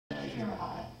junior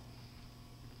high.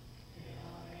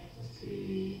 Alright, let's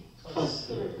see.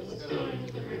 Closer. Let's go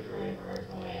into the river and work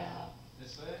our way out.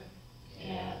 This way?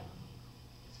 Yeah.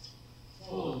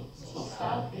 Full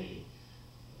southie.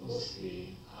 We'll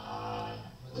see.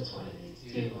 Which one of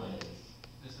these two ones?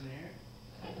 This one here?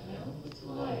 I don't know. What's it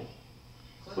like?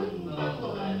 Clinton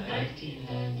Buckle in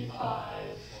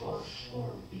 1995 for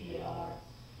BR.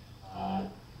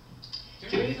 To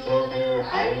be further,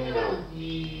 I don't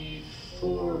need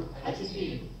four. I just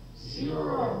need 0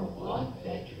 or 1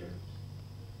 bedroom.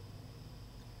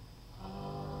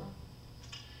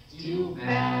 Do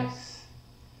max.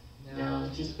 No,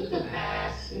 just put the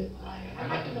max at like, I'm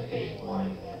not going to pay more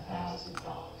than $1,000 a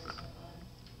month.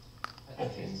 That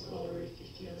seems a little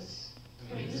ridiculous.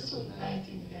 I mean, this was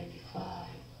 1995,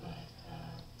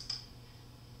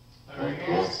 but,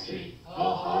 Wall Street,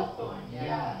 oh, Hawthorne,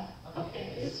 yeah. Okay,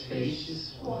 it's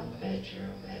spacious, 1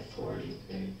 bedroom at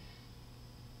 43.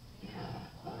 Yeah,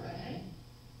 alright.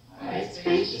 Alright,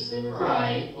 spacious and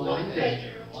bright, 1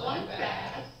 bedroom, 1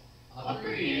 bath.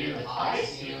 Upper unit with high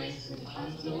ceilings and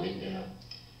tons of window.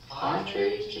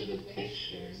 Contrary to the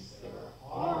pictures, there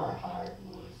are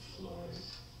hardwood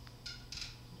floors.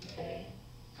 Okay.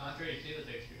 Contrary to the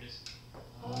pictures.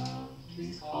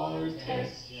 Please call her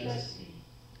text Jesse.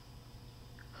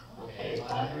 Okay,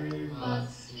 500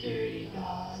 months security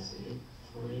deposit.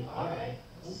 40. Alright,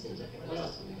 let's see what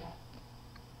else we got.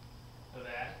 For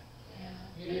that? Yeah,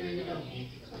 maybe we don't need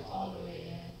to click all the way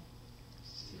in.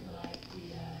 Just do like the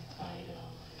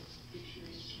title and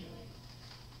pictures, really.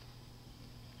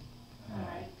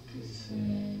 Alright, this is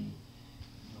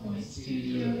Point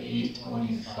Studio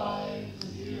 825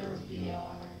 0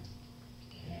 BR.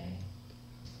 Okay.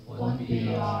 1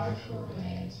 BR for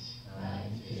rent,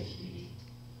 950.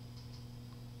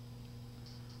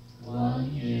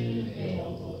 1 unit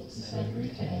available December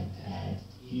 10th at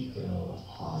Eco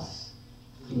Hoss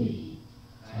Fleet,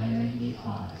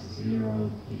 995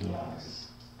 0 BRs.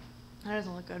 That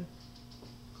doesn't look good.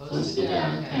 Close to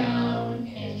downtown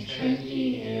and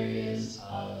trendy areas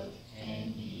of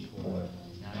NE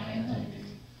Portland, 900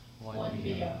 1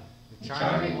 BR.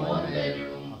 Charming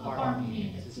 1-bedroom apartment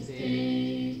unit. It's a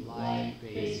big, light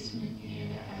basement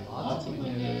unit, has lots of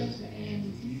windows and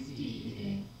is easy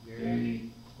eating. Very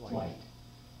quiet.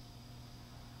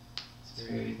 It's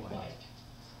very quiet.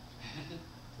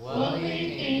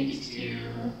 Well-maintained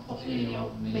exterior. Hopefully you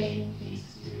don't main the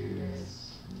exterior is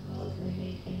lovely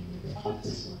maintained. Fuck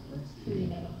this one. Let's do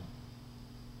the other one.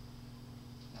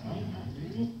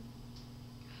 900?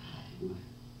 God, who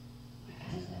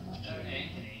has that much?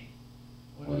 Ankeny.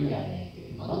 What do we got,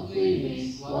 Ankeny? Monthly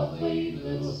lease, lovely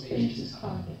little spacious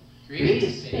condo.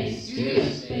 Creative space, studio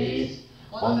space,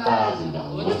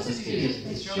 $1,000. What's the studio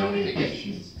space? Show me the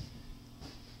pictures.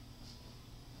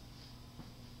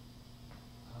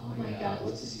 Oh my God,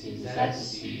 what's the studio? Is that the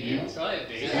studio? It's probably a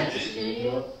basement. Is that the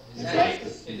studio? Is that the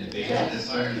basement? Is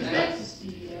that the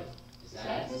studio? Is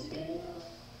that the studio?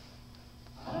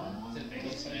 It's a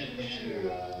basement,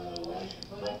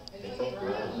 It's a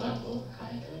ground level,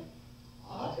 kind of.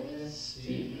 Office,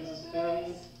 studio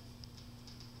space.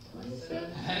 27.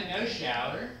 No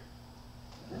shower.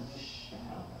 No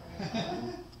shower.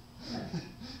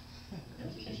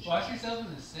 Wash yourself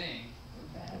in the sink.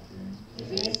 Bathroom. Is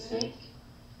it a sink?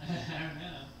 I don't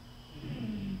know.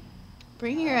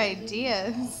 Bring your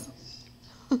ideas.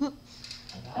 $1,000,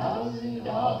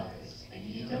 and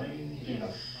you don't even get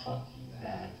a fucking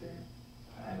bathroom.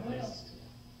 Alright, what else do we have?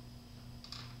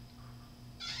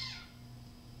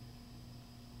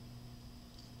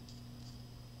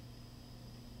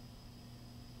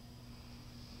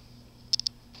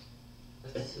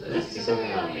 Let's do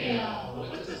something on the,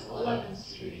 what's this, 11th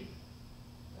Street?